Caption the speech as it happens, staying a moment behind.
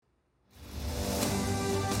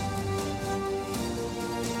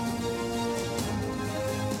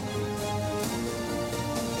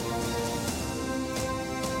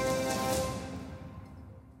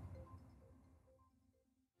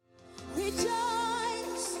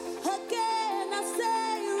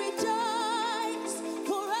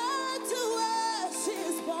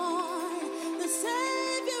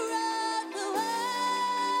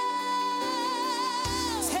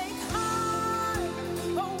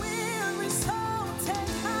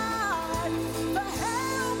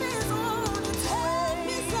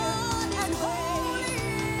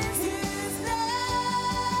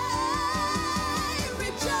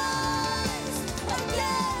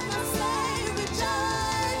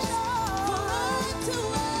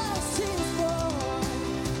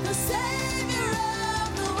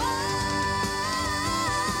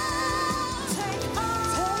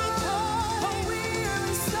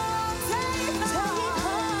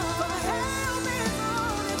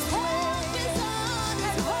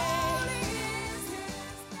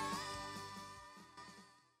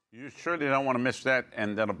Surely don't want to miss that,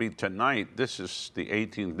 and that'll be tonight. This is the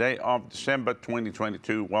 18th day of December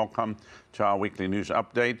 2022. Welcome to our weekly news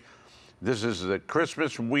update. This is the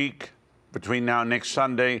Christmas week between now and next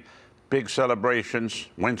Sunday. Big celebrations.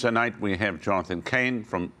 Wednesday night we have Jonathan Cain,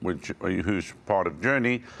 who's part of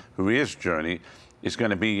Journey, who is Journey, is going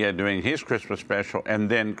to be doing his Christmas special, and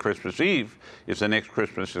then Christmas Eve is the next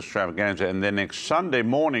Christmas extravaganza, and then next Sunday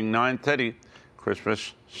morning, 9:30,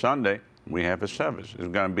 Christmas Sunday, we have a service. It's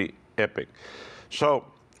going to be epic. So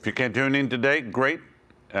if you can tune in today, great,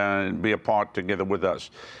 and be a part together with us.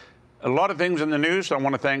 A lot of things in the news. I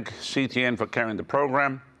want to thank CTN for carrying the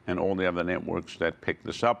program and all the other networks that pick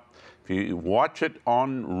this up. If you watch it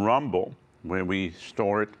on Rumble, where we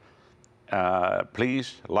store it,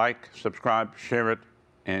 please like, subscribe, share it,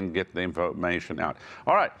 and get the information out.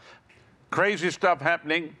 All right, crazy stuff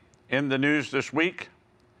happening in the news this week.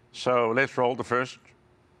 So let's roll the first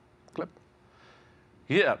clip.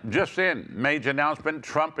 Yeah, just in, major announcement.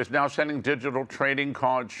 Trump is now sending digital trading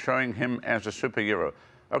cards showing him as a superhero.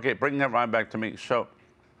 Okay, bring that right back to me. So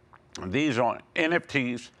these are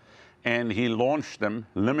NFTs, and he launched them,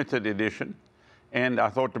 limited edition. And I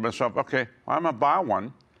thought to myself, okay, I'm going to buy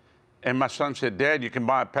one. And my son said, Dad, you can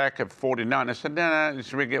buy a pack of 49. I said, no,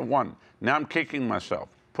 just we get one. Now I'm kicking myself.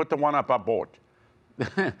 Put the one up I bought.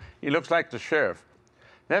 He looks like the sheriff.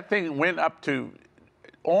 That thing went up to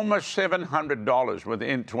almost $700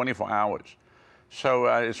 within 24 hours. So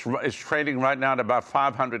it's trading right now at about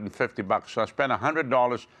 $550. So I spent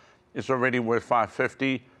 $100. It's already worth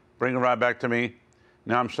 $550. Bring it right back to me.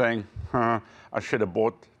 Now I'm saying, I should have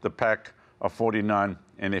bought the pack of 49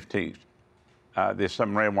 NFTs. There's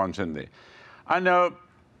some rare ones in there. I know,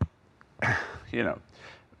 you know,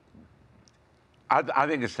 I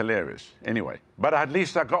think it's hilarious anyway, but at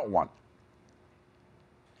least I got one.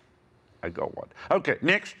 I got one. Okay,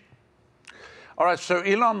 next. All right, so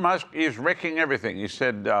Elon Musk is wrecking everything. He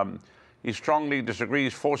said he strongly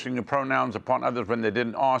disagrees forcing the pronouns upon others when they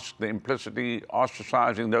didn't ask, the implicitly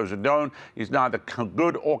ostracizing those who don't. He's neither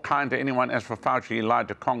good or kind to anyone. As for Fauci, he lied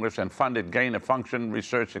to Congress and funded gain-of-function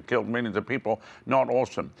research that killed millions of people. Not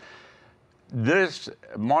awesome. This,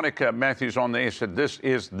 Monica Matthews on the air said, this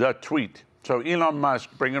is the tweet. So Elon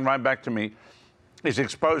Musk, bring it right back to me, is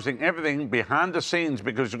exposing everything behind the scenes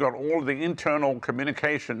because you've got all the internal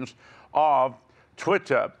communications of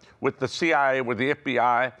Twitter with the CIA, with the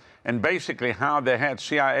FBI, and basically how they had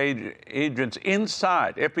CIA agents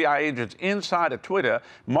inside, FBI agents inside of Twitter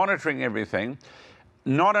monitoring everything.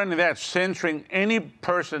 Not only that, censoring any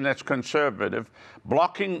person that's conservative,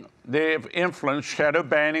 blocking their influence, shadow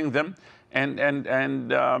banning them, and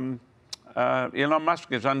Elon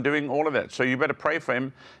Musk is undoing all of that. So you better pray for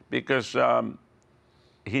him because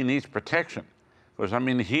he needs protection. Because, I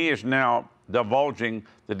mean, he is now divulging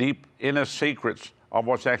the deep inner secrets of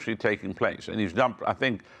what's actually taking place. And he's dumped, I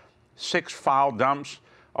think, 6 file dumps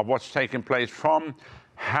of what's taken place, from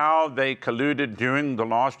how they colluded during the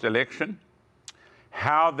last election,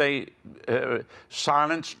 how they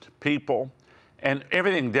silenced people, and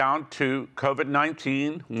everything down to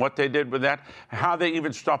COVID-19, what they did with that, how they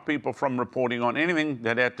even stopped people from reporting on anything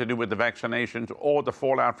that had to do with the vaccinations or the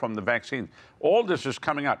fallout from the vaccine. All this is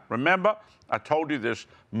coming out. Remember, I told you this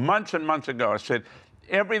months and months ago. I said,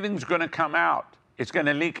 everything's going to come out. It's going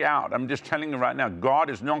to leak out. I'm just telling you right now, God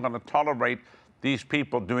is not going to tolerate these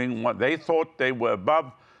people doing what they thought they were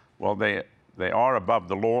above. Well, they are above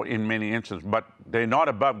the law in many instances, but they're not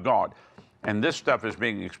above God. And this stuff is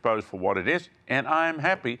being exposed for what it is, and I am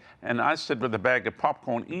happy. And I sit with a bag of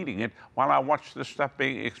popcorn eating it while I watch this stuff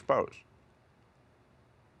being exposed.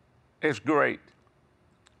 It's great.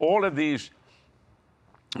 All of these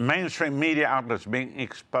mainstream media outlets being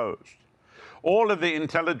exposed. All of the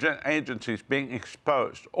intelligence agencies being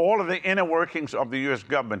exposed. All of the inner workings of the U.S.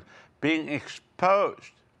 government being exposed.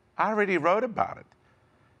 I already wrote about it.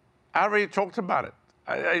 I already talked about it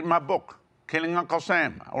in my book, Killing Uncle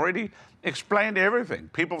Sam. I already explained everything.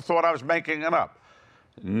 People thought I was making it up.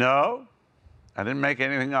 No, I didn't make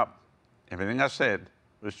anything up. Everything I said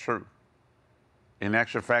was true. In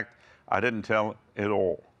actual fact, I didn't tell it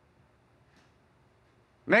all.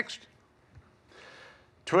 Next.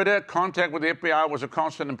 Twitter contact with the FBI was a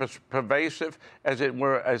constant and pervasive, as it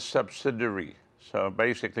were a subsidiary. So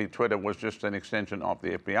basically, Twitter was just an extension of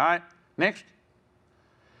the FBI. Next.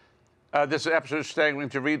 This is absolutely staggering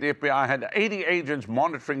to read. The FBI had 80 agents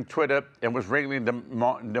monitoring Twitter and was regularly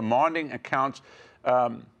demanding accounts,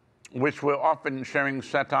 which were often sharing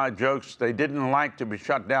satire jokes they didn't like to be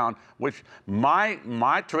shut down, which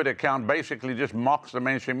my Twitter account basically just mocks the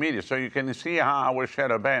mainstream media. So you can see how I was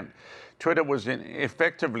shadow banned. Twitter was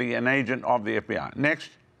effectively an agent of the FBI. Next.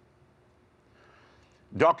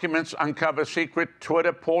 Documents uncover secret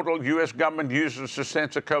Twitter portal U.S. government uses to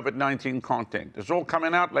censor COVID-19 content. It's all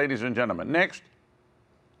coming out, ladies and gentlemen. Next.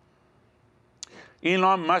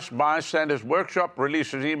 Elon Musk buys Sanders Workshop,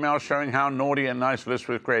 releases email showing how Naughty and Nice list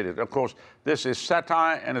was created. Of course, this is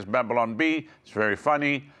satire and it's Babylon Bee. It's very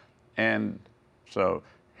funny. And so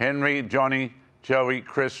Henry, Johnny, Joey,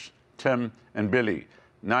 Chris, Tim, and Billy.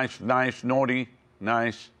 Nice, nice, naughty,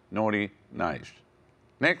 nice, naughty, nice.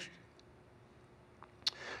 Next.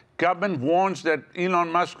 Government warns that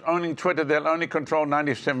Elon Musk owning Twitter, they'll only control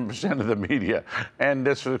 97% of the media. And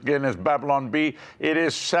this, again, is Babylon Bee. It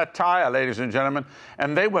is satire, ladies and gentlemen.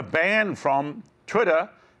 And they were banned from Twitter,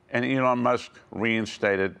 and Elon Musk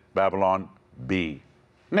reinstated Babylon Bee.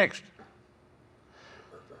 Next.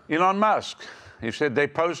 Elon Musk. He said, they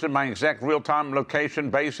posted my exact real-time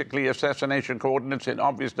location, basically assassination coordinates in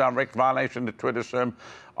obvious direct violation of Twitter's term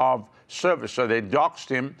of service. So they doxed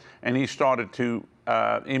him, and he started to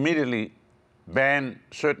immediately ban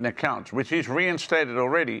certain accounts, which he's reinstated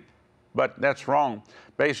already, but that's wrong.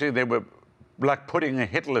 Basically, they were like putting a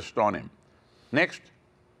hit list on him. Next.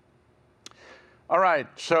 All right,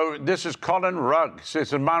 so this is Colin Rugg.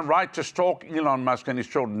 Says, it's my right to stalk Elon Musk and his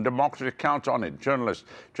children. Democracy counts on it. Journalists.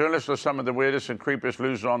 Journalists are some of the weirdest and creepiest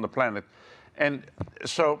losers on the planet. And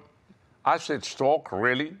so I said, stalk?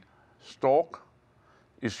 Really? Stalk?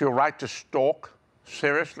 Is your right to stalk?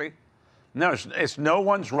 Seriously? No, it's no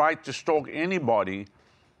one's right to stalk anybody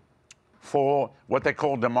for what they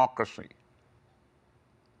call democracy.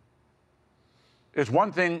 It's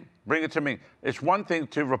one thing, bring it to me, it's one thing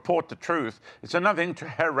to report the truth. It's another thing to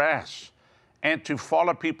harass and to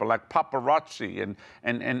follow people like paparazzi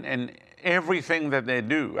and everything that they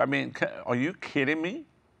do. I mean, are you kidding me?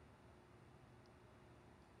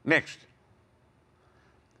 Next.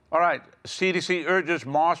 All right, CDC urges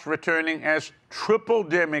masks returning as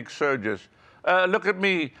triple-demic surges. Look at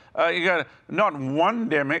me. You got not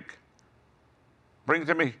one-demic. Bring it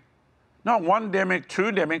to me. Not one-demic,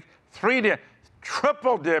 two-demic, three-demic,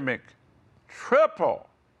 triple-demic. Triple.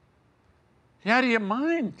 You out of your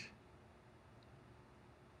mind.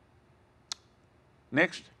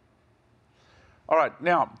 Next. All right,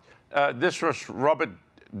 now, this was Robert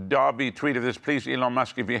Darby tweeted this. Please, Elon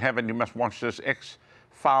Musk, if you haven't, you must watch this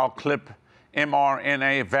X-File clip.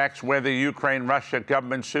 mRNA, vax, weather, Ukraine, Russia,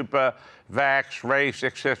 government, super, vax, race,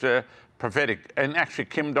 etc. Prophetic. And actually,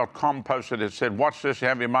 Kim.com posted it, said, watch this, you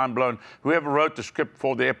have your mind blown. Whoever wrote the script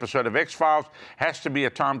for the episode of X-Files has to be a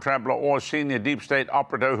time traveler or a senior deep state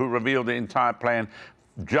operative who revealed the entire plan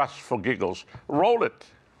just for giggles. Roll it.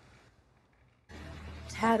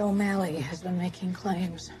 Tad O'Malley has been making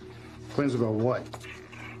claims. Claims about what?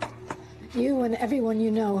 You and everyone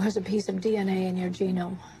you know has a piece of DNA in your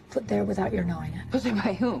genome, put there without your knowing it. Put there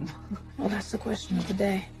by whom? Well, that's the question of the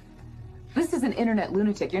day. This is an internet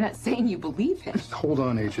lunatic. You're not saying you believe him. Hold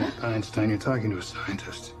on, Agent Einstein. You're talking to a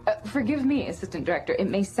scientist. Forgive me, Assistant Director. It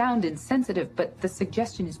may sound insensitive, but the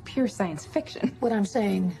suggestion is pure science fiction. What I'm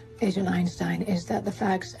saying, Agent Einstein, is that the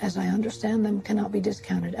facts, as I understand them, cannot be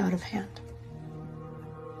discounted out of hand.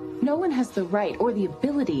 No one has the right or the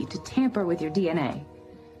ability to tamper with your DNA.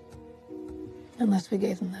 Unless we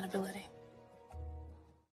gave them that ability.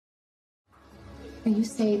 When you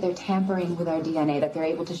say they're tampering with our DNA, that they're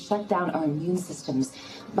able to shut down our immune systems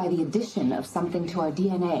by the addition of something to our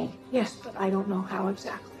DNA. Yes, but I don't know how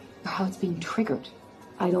exactly. Or how it's being triggered.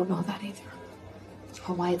 I don't know that either.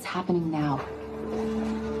 Or why it's happening now.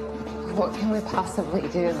 What can we possibly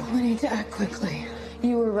do? We need to act quickly.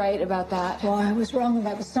 You were right about that. Well, I was wrong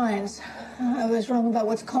about the science. I was wrong about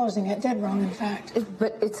what's causing it. Dead wrong, in fact.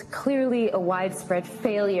 But it's clearly a widespread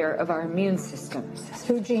failure of our immune systems.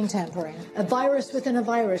 Through gene tampering. A virus within a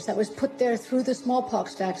virus that was put there through the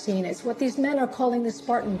smallpox vaccine. It's what these men are calling the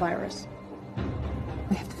Spartan virus.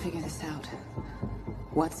 We have to figure this out.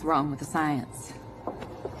 What's wrong with the science?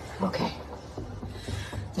 Okay.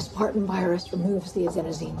 The Spartan virus removes the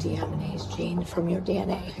adenosine deaminase gene from your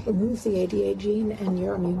DNA. Removes the ADA gene and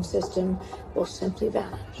your immune system will simply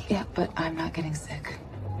vanish. Yeah, but I'm not getting sick.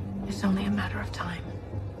 It's only a matter of time.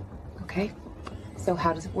 Okay. So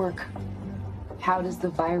how does it work? How does the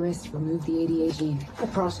virus remove the ADA gene? A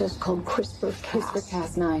process called CRISPR-Cas.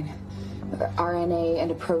 CRISPR-Cas9. RNA and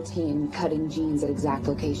a protein cutting genes at exact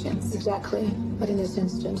locations. Exactly. But in this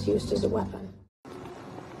instance, used as a weapon.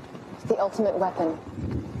 The ultimate weapon.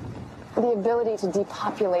 The ability to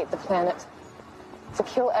depopulate the planet. To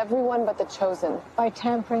kill everyone but the chosen. By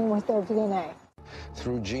tampering with their DNA.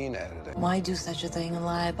 Through gene editing. Why do such a thing and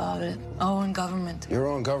lie about it? Our own government. Your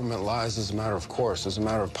own government lies as a matter of course, as a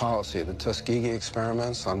matter of policy. The Tuskegee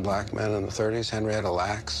experiments on black men in the 30s, Henrietta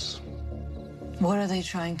Lacks. What are they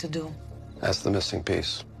trying to do? That's the missing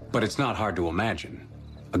piece. But it's not hard to imagine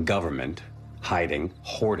a government hiding,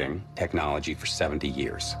 hoarding technology for 70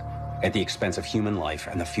 years at the expense of human life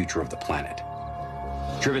and the future of the planet.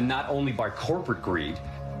 Driven not only by corporate greed,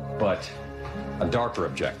 but a darker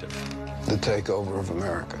objective. The takeover of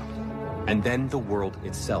America. And then the world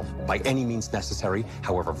itself, by any means necessary,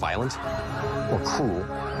 however violent, or cruel,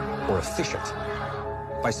 or efficient.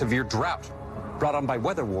 By severe drought, brought on by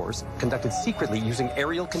weather wars, conducted secretly using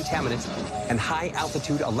aerial contaminants and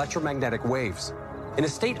high-altitude electromagnetic waves. In a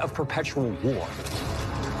state of perpetual war,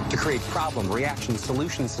 to create problem, reaction,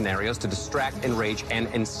 solution scenarios to distract, enrage, and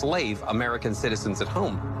enslave American citizens at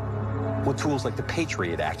home. With tools like the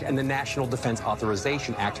Patriot Act and the National Defense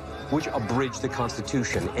Authorization Act, which abridge the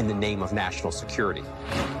Constitution in the name of national security.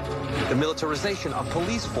 The militarization of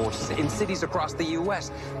police forces in cities across the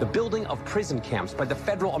U.S., the building of prison camps by the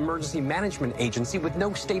Federal Emergency Management Agency with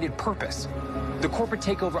no stated purpose, the corporate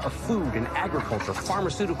takeover of food and agriculture,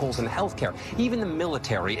 pharmaceuticals and healthcare, even the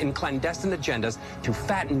military in clandestine agendas to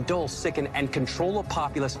fatten, dull, sicken, and control a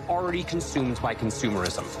populace already consumed by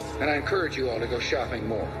consumerism. And I encourage you all to go shopping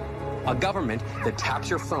more. A government that taps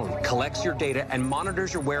your phone, collects your data, and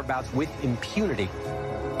monitors your whereabouts with impunity.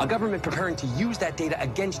 A government preparing to use that data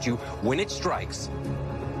against you when it strikes.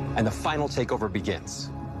 And the final takeover begins.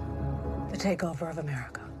 The takeover of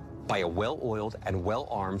America. By a well-oiled and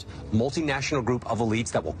well-armed multinational group of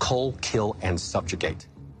elites that will cull, kill, and subjugate.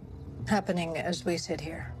 Happening as we sit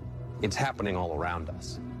here. It's happening all around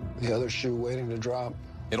us. The other shoe waiting to drop.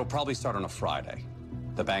 It'll probably start on a Friday.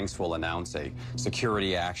 The banks will announce a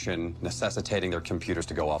security action necessitating their computers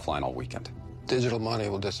to go offline all weekend. Digital money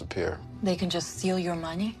will disappear, They can just steal your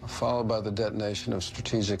money? followed by the detonation of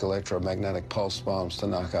strategic electromagnetic pulse bombs to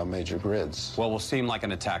knock out major grids. What will seem like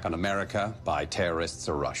an attack on America by terrorists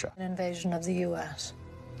or Russia. An invasion of the U.S.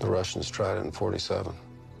 The Russians tried it in '47.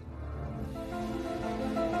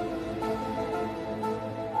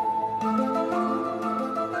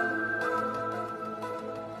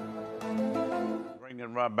 Bring it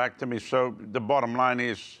right back to me. So the bottom line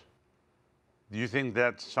is, do you think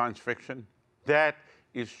that's science fiction? That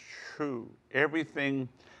is true. Everything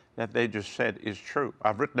that they just said is true.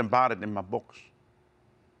 I've written about it in my books.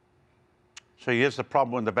 So here's the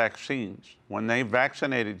problem with the vaccines. When they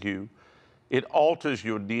vaccinated you, it alters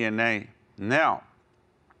your DNA. Now,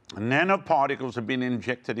 nanoparticles have been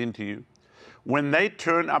injected into you. When they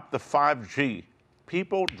turn up the 5G,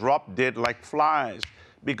 people drop dead like flies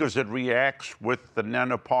because it reacts with the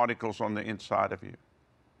nanoparticles on the inside of you.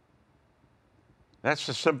 That's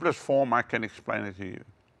the simplest form I can explain it to you.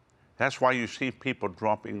 That's why you see people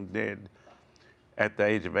dropping dead at the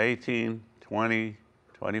age of 18, 20,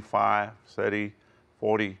 25, 30,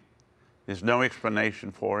 40. There's no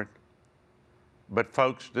explanation for it. But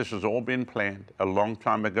folks, this has all been planned a long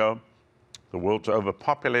time ago. The world's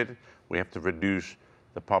overpopulated. We have to reduce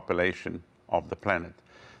the population of the planet.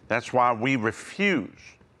 That's why we refuse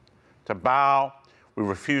to bow. We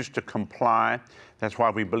refuse to comply. That's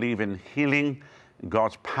why we believe in healing,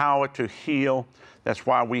 God's power to heal. That's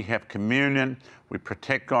why we have communion. We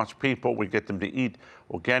protect God's people. We get them to eat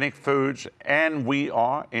organic foods. And we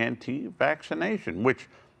are anti-vaccination, which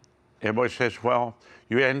everybody says, well,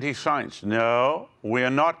 you're anti-science. No, we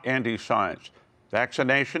are not anti-science.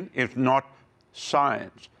 Vaccination is not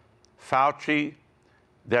science. Fauci,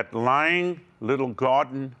 that lying little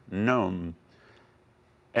garden gnome,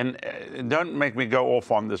 and don't make me go off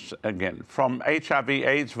on this again. From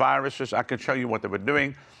HIV/AIDS viruses, I can show you what they were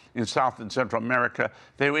doing in South and Central America.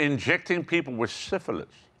 They were injecting people with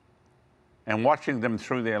syphilis and watching them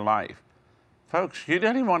through their life. Folks, you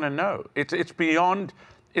don't even want to know. It's beyond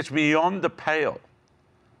the pale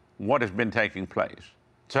what has been taking place.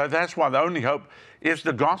 So that's why the only hope is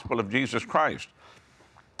the gospel of Jesus Christ.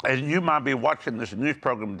 And you might be watching this news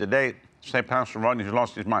program today, say Pastor Rodney's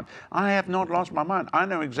lost his mind. I have not lost my mind. I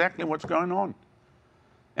know exactly what's going on.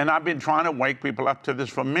 And I've been trying to wake people up to this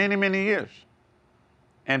for many, many years.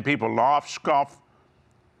 And people laugh, scoff,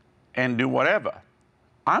 and do whatever.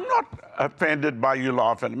 I'm not offended by you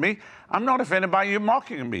laughing at me. I'm not offended by you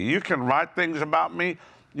mocking me. You can write things about me.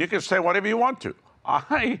 You can say whatever you want to.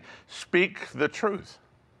 I speak the truth.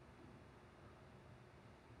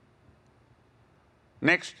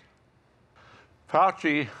 Next,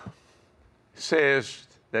 Fauci says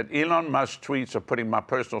that Elon Musk's tweets are putting my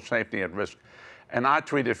personal safety at risk. And I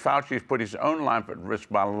tweeted, Fauci's put his own life at risk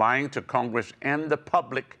by lying to Congress and the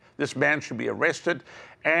public. This man should be arrested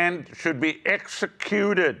and should be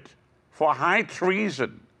executed for high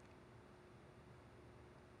treason.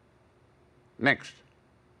 Next.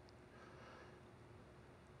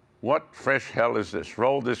 What fresh hell is this?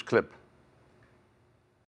 Roll this clip.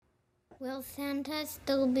 Will Santa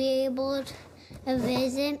still be able to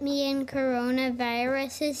visit me in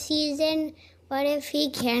coronavirus season? What if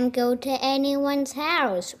he can't go to anyone's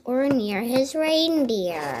house or near his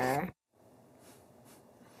reindeer?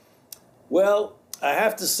 Well, I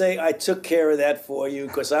have to say I took care of that for you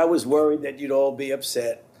because I was worried that you'd all be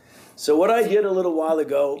upset. So what I did a little while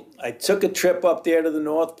ago, I took a trip up there to the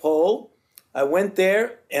North Pole. I went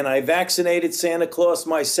there and I vaccinated Santa Claus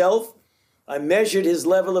myself. I measured his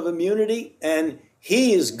level of immunity and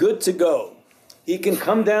he is good to go. He can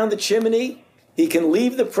come down the chimney, he can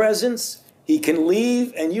leave the presents, he can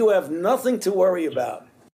leave, and you have nothing to worry about.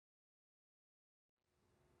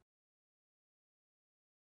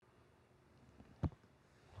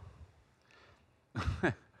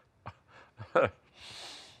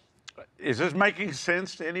 Is this making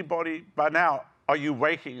sense to anybody by now? Are you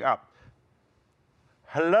waking up?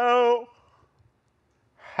 Hello?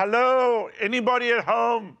 Hello? Anybody at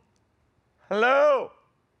home? Hello?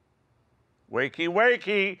 Wakey,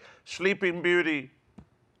 wakey, Sleeping Beauty.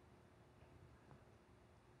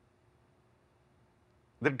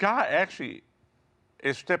 The guy actually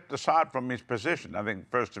is stepped aside from his position, I think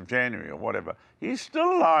 1st of January or whatever. He's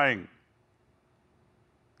still lying.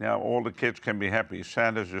 Now all the kids can be happy.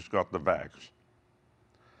 Santa's just got the vax.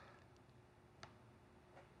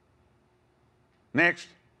 Next.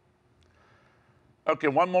 Okay,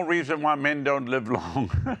 one more reason why men don't live long.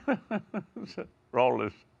 Roll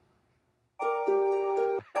this.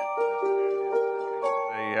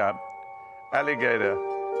 The alligator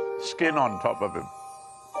skin on top of him.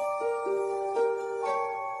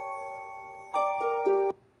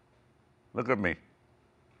 Look at me.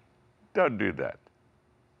 Don't do that.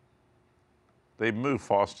 They move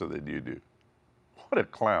faster than you do. What a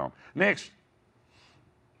clown. Next.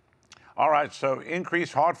 All right, so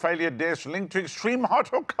increased heart failure deaths linked to extreme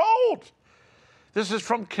hot or cold. This is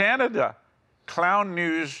from Canada. Clown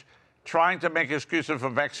news trying to make excuses for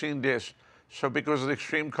vaccine deaths. So because of the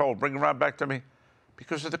extreme cold, bring it right back to me.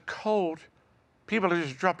 Because of the cold, people are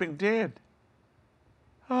just dropping dead.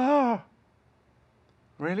 Ah,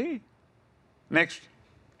 really? Next.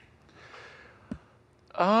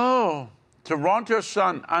 Oh. Toronto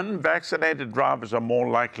Sun, unvaccinated drivers are more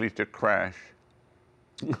likely to crash.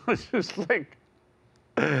 It's just like,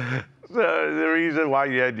 the reason why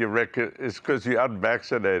you had your record is because you're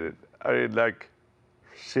unvaccinated. I mean, like,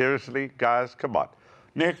 seriously, guys, come on.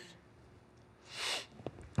 Next.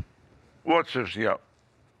 What's this here?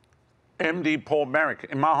 MD Paul Merrick.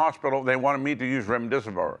 In my hospital, they wanted me to use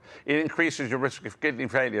remdesivir. It increases your risk of kidney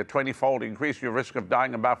failure 20-fold, increases your risk of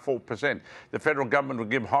dying about 4%. The federal government will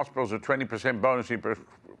give hospitals a 20% bonus if you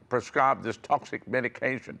prescribe this toxic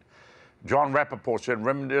medication. John Rappaport said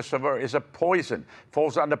remdesivir is a poison,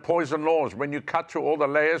 falls under poison laws. When you cut through all the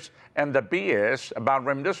layers and the BS about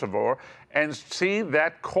remdesivir and see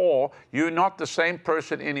that core, you're not the same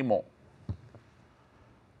person anymore.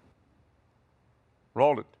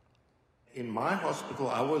 Roll it. In my hospital,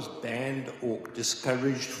 I was banned or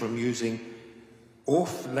discouraged from using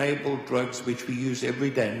off-label drugs which we use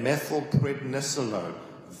every day, methylprednisolone,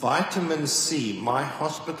 vitamin C. My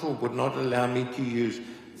hospital would not allow me to use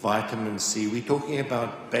vitamin C. We're talking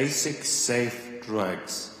about basic, safe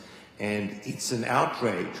drugs. And it's an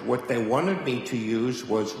outrage. What they wanted me to use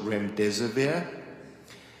was remdesivir.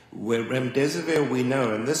 Where remdesivir, we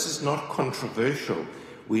know, and this is not controversial,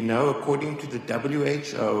 we know according to the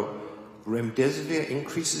WHO, remdesivir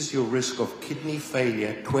increases your risk of kidney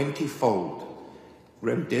failure 20-fold.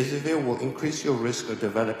 Remdesivir will increase your risk of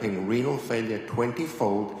developing renal failure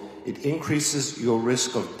 20-fold. It increases your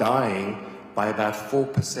risk of dying by about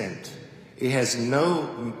 4%. It has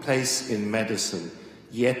no place in medicine,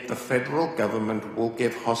 yet the federal government will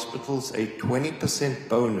give hospitals a 20%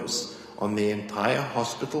 bonus on the entire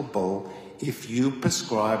hospital bill if you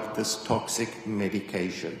prescribe this toxic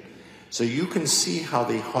medication. So you can see how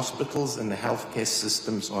the hospitals and the healthcare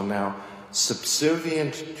systems are now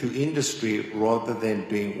subservient to industry rather than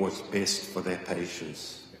doing what's best for their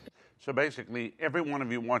patients. So basically, every one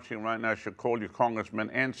of you watching right now should call your congressman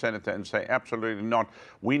and senator and say, absolutely not.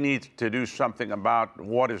 We need to do something about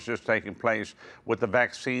what is just taking place with the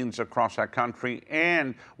vaccines across our country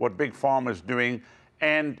and what Big Pharma is doing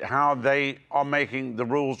and how they are making the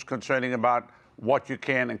rules concerning about what you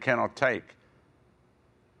can and cannot take.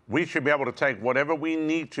 We should be able to take whatever we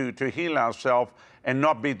need to heal ourselves and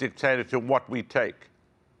not be dictated to what we take.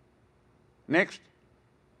 Next.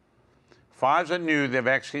 Pfizer knew the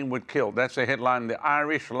vaccine would kill. That's the headline, the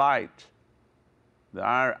Irish Light.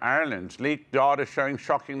 Ireland's leaked data showing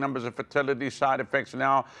shocking numbers of fertility side effects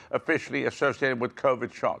now officially associated with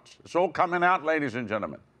COVID shots. It's all coming out, ladies and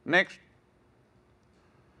gentlemen. Next.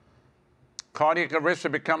 Cardiac arrests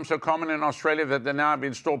have become so common in Australia that they now have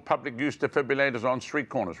installed public use defibrillators on street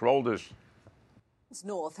corners. Roll this.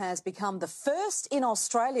 North has become the first in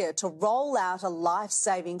Australia to roll out a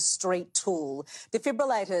life-saving street tool.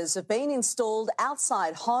 Defibrillators have been installed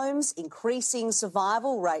outside homes, increasing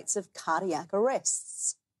survival rates of cardiac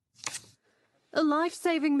arrests. A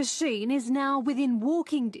life-saving machine is now within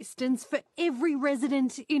walking distance for every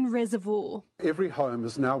resident in Reservoir. Every home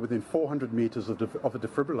is now within 400 metres of a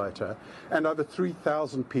defibrillator, and over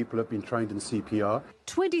 3,000 people have been trained in CPR.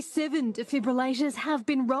 27 defibrillators have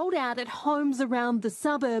been rolled out at homes around the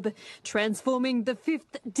suburb, transforming the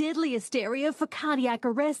fifth deadliest area for cardiac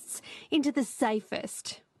arrests into the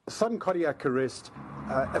safest. Sudden cardiac arrest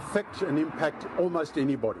affect and impact almost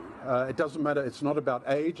anybody. It doesn't matter, it's not about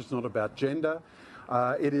age, it's not about gender.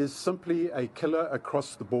 It is simply a killer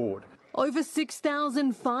across the board. Over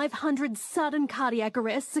 6,500 sudden cardiac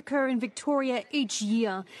arrests occur in Victoria each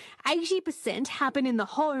year. 80% happen in the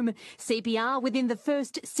home. CPR within the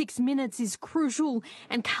first 6 minutes is crucial,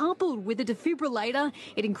 and coupled with a defibrillator,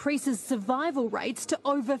 it increases survival rates to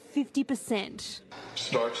over 50%.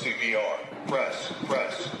 Start CPR. Press.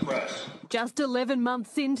 Just 11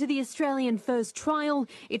 months into the Australian first trial,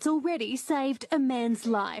 it's already saved a man's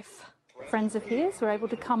life. Friends of his were able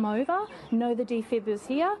to come over, know the defib was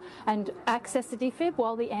here, and access the defib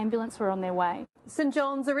while the ambulance were on their way. St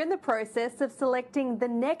John's are in the process of selecting the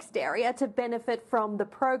next area to benefit from the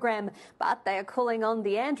program, but they are calling on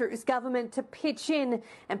the Andrews government to pitch in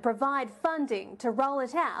and provide funding to roll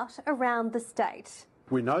it out around the state.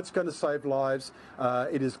 We know it's going to save lives.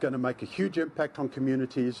 It is going to make a huge impact on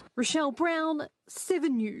communities. Rochelle Brown,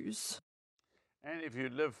 7 News. And if you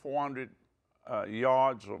live 400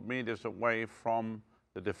 yards or meters away from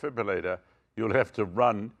the defibrillator, you'll have to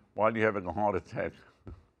run while you're having a heart attack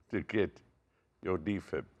to get your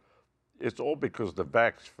defib. It's all because of the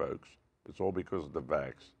vax, folks. It's all because of the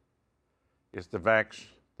vax. It's the vax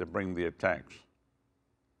that bring the attacks.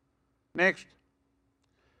 Next.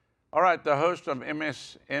 All right, the hosts of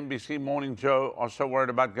MSNBC Morning Joe are so worried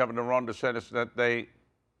about Governor Ron DeSantis that they,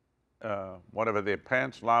 whatever their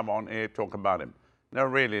pants, live on air, talk about him. No,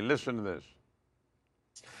 really, listen to this.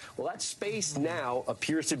 Well, that space now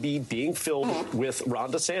appears to be being filled with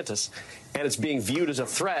Ron DeSantis, and it's being viewed as a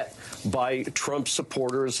threat by Trump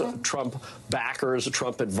supporters, Trump backers,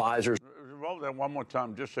 Trump advisors. Roll that one more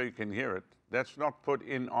time just so you can hear it. That's not put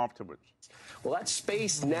in afterwards. Well, that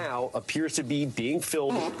space now appears to be being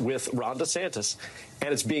filled with Ron DeSantis,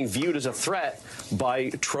 and it's being viewed as a threat by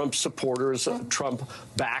Trump supporters, Trump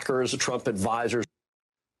backers, Trump advisors.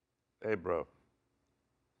 Hey, bro,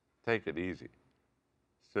 take it easy.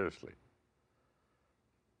 Seriously.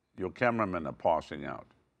 Your cameramen are passing out.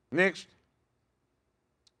 Next.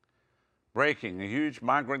 Breaking. A huge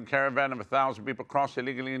migrant caravan of 1,000 people crossed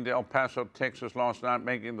illegally into El Paso, Texas last night,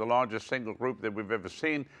 making the largest single group that we've ever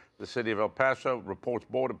seen. The city of El Paso reports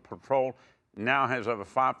Border Patrol now has over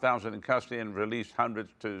 5,000 in custody and released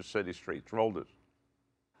hundreds to city streets. Roll this.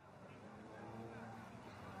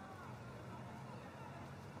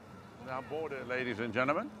 Our border, ladies and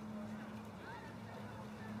gentlemen.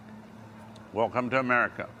 Welcome to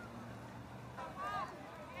America.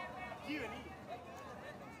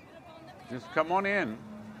 Just come on in.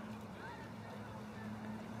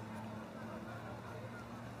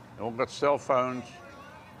 They all got cell phones.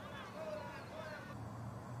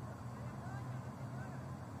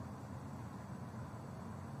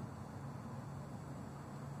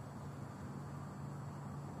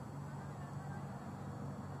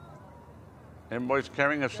 Everybody's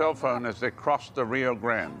carrying a cell phone as they cross the Rio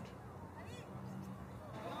Grande.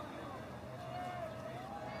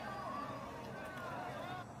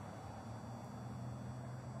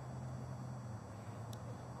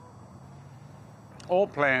 All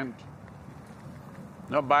planned,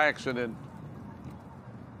 not by accident.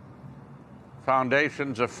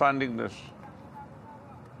 Foundations are funding this.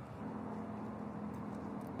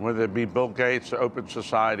 Whether it be Bill Gates or Open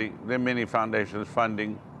Society, there are many foundations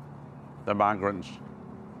funding the migrants.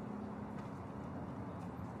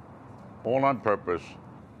 All on purpose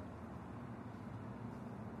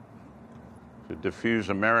to diffuse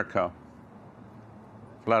America,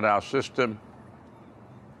 flood our system.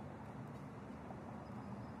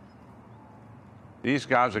 These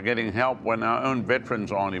guys are getting help when our own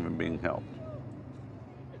veterans aren't even being helped.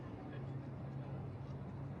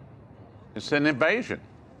 It's an invasion.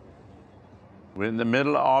 We're in the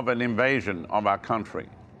middle of an invasion of our country.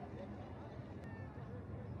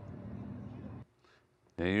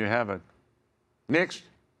 There you have it. Next.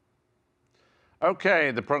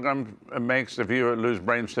 Okay, the program makes the viewer lose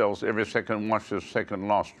brain cells every second, watch the second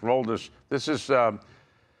lost. Roll this. This is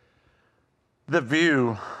The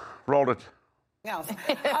View. Roll it. Yeah.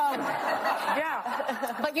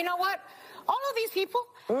 Yeah. But you know what? All of these people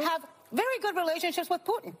have very good relationships with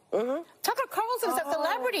Putin. Tucker Carlson's a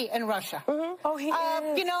celebrity in Russia. Oh, he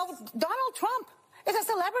is. You know, Donald Trump is a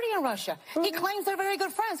celebrity in Russia. He claims they're very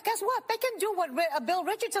good friends. Guess what? They can do what Bill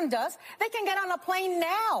Richardson does. They can get on a plane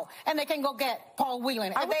now, and they can go get Paul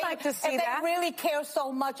Whelan. I would like to see that. If they really care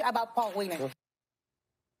so much about Paul Whelan.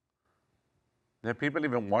 That people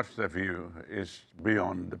even watch The View is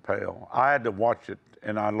beyond the pale. I had to watch it,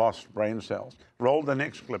 and I lost brain cells. Roll the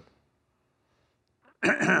next clip.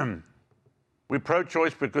 We're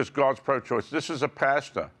pro-choice because God's pro-choice. This is a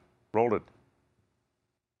pastor. Roll it.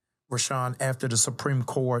 Rashawn, after the Supreme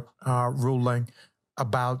Court ruling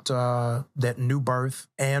about that new birth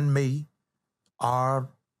and me are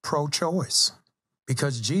pro-choice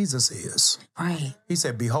because Jesus is. Right. He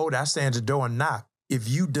said, behold, I stand at the door and knock. If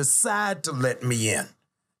you decide to let me in,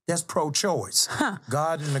 that's pro-choice.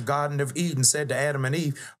 God in the Garden of Eden said to Adam and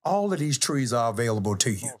Eve, all of these trees are available to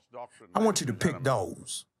you. I want you to pick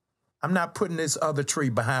those. I'm not putting this other tree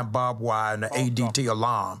behind barbed wire and the ADT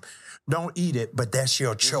alarm. Don't eat it, but that's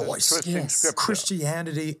your choice. Yes.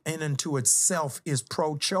 Christianity in and to itself is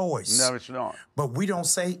pro-choice. No, it's not. But we don't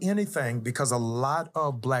say anything because a lot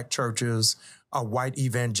of black churches are white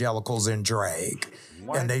evangelicals in drag.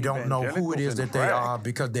 And they don't know who it is that they are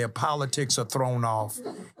because their politics are thrown off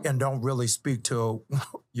and don't really speak to,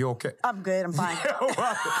 you okay? I'm good, I'm fine.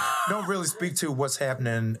 Don't really speak to what's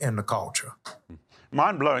happening in the culture.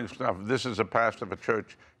 Mind-blowing stuff. This is a pastor of a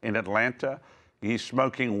church in Atlanta. He's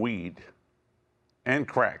smoking weed and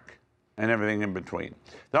crack and everything in between.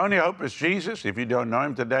 The only hope is Jesus. If you don't know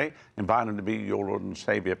him today, invite him to be your Lord and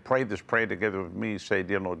Savior. Pray this prayer together with me. Say,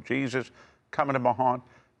 dear Lord Jesus, come into my heart,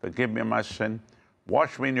 forgive me my sin,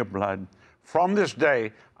 wash me in your blood. From this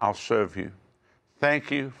day, I'll serve you.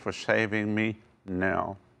 Thank you for saving me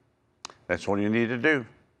now. That's all you need to do,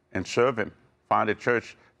 and serve him. Find a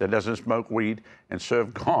church that doesn't smoke weed and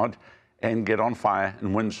serve God and get on fire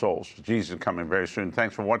and win souls. Jesus is coming very soon.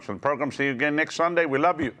 Thanks for watching the program. See you again next Sunday. We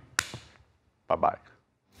love you. Bye-bye.